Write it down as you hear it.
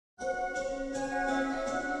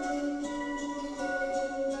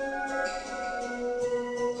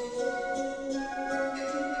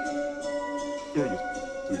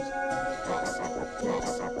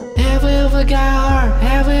Have we ever got her?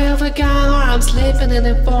 Have we ever got her? I'm sleeping in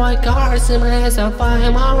the 4 cars and my hands are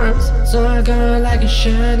firearms. So I go like a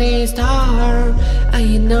shining star. And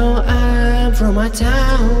you know I'm from my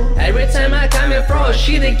town. Every time I come here from,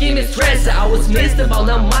 she didn't give me stress. I was missed about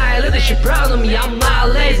a mile, she proud of me, I'm not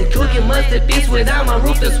lazy. Cooking masterpiece without my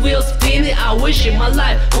roofless wheels spinning. I wish in my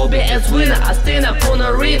life would be as winner. I stand up on the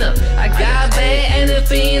arena. I got bad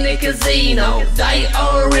anything in the casino. Die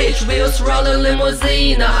all rich, wheels rolling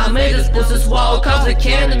limousino. I made this pussies walk off the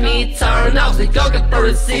candy, turn off the gawking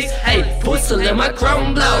 36. Hey, pussy, let my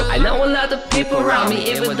crown blow. I know a lot of people around me,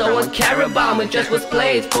 even though I care about me. Just was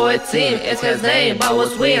played for a team, it's his name, but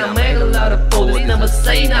was win. I made a lot of fools, never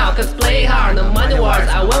say now, cause play hard, no money wars.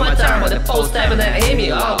 I win my turn, but the foes stepping and hit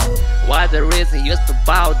me up. What the reason used to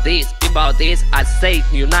about this? About this, I say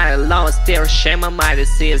you're not alone. Still shame on my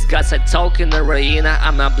disease. Guts I talk in the arena.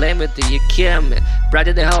 I'm not blaming you, you kill me.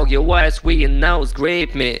 Brother the hog, your words with your nose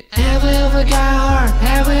grip me. Have we ever got her?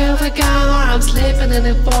 Have we ever got her? I'm sleeping in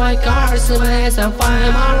the 4 cars and my hands are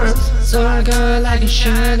firearms. So I go like a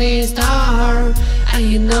shining star. And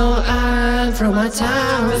you know I'm from my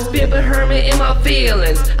town. These people hurt me in my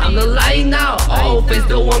feelings. I'm not lying now. All face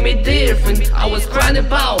don't want me different. I was crying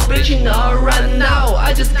about bitching all right now.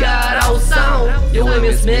 I just got out sound. You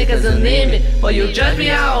women's make as an enemy, but you judge me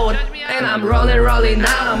out. And I'm rolling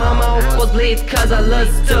now. My mouth was bleed cause I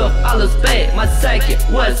lost stuff. I lost bait. My psyche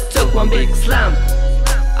was took one big slam.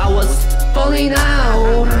 I was falling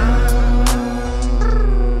out.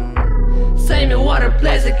 Send me water,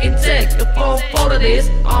 place I can take the phone photo this.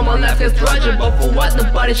 All my life is drudging, but for what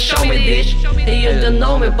nobody show me this. They you don't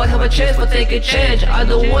know me, but have a chance for take a change. I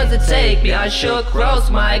don't want to take me, I should cross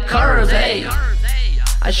my curves, hey.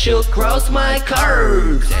 I should cross my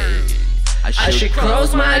curves. I should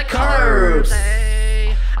cross my curves.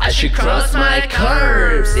 I should cross my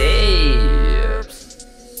curves, hey.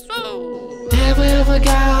 Have we ever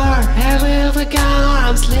got her? Have we ever got her?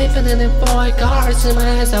 I'm sleeping in the 4 cars and my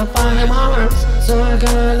hands are firearms. So I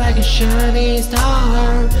go like a shining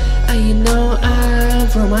star. And you know I'm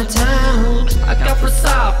from my town. I got for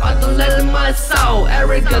soft, I don't let in my soul.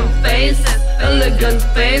 Arrogant faces, elegant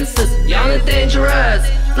faces, young and dangerous,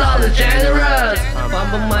 flawless generous.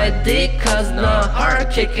 Bump on my dick cause no heart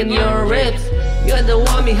kicking your ribs. You don't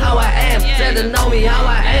want me how I am, they don't know me how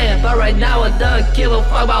I am. But right now I don't give a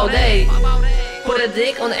fuck about they. Put a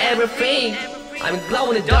dick on everything, I'm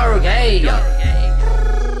glowing in the dark, hey.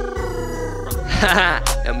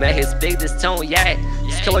 Haha, man, he speak this tone, yeah.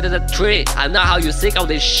 SkoolBoy223. I know how you sick of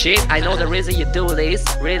this shit. I know the reason you do this.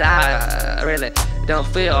 Really, I really don't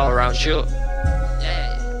feel around you.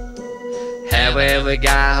 Have we ever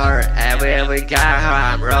got her? Have we ever got her?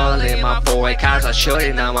 I'm rolling my 4 cars, I'm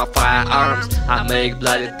shooting on my firearms. I make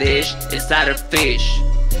bloody dish inside a fish.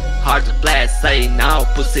 Hard to play, say no,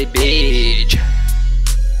 pussy bitch.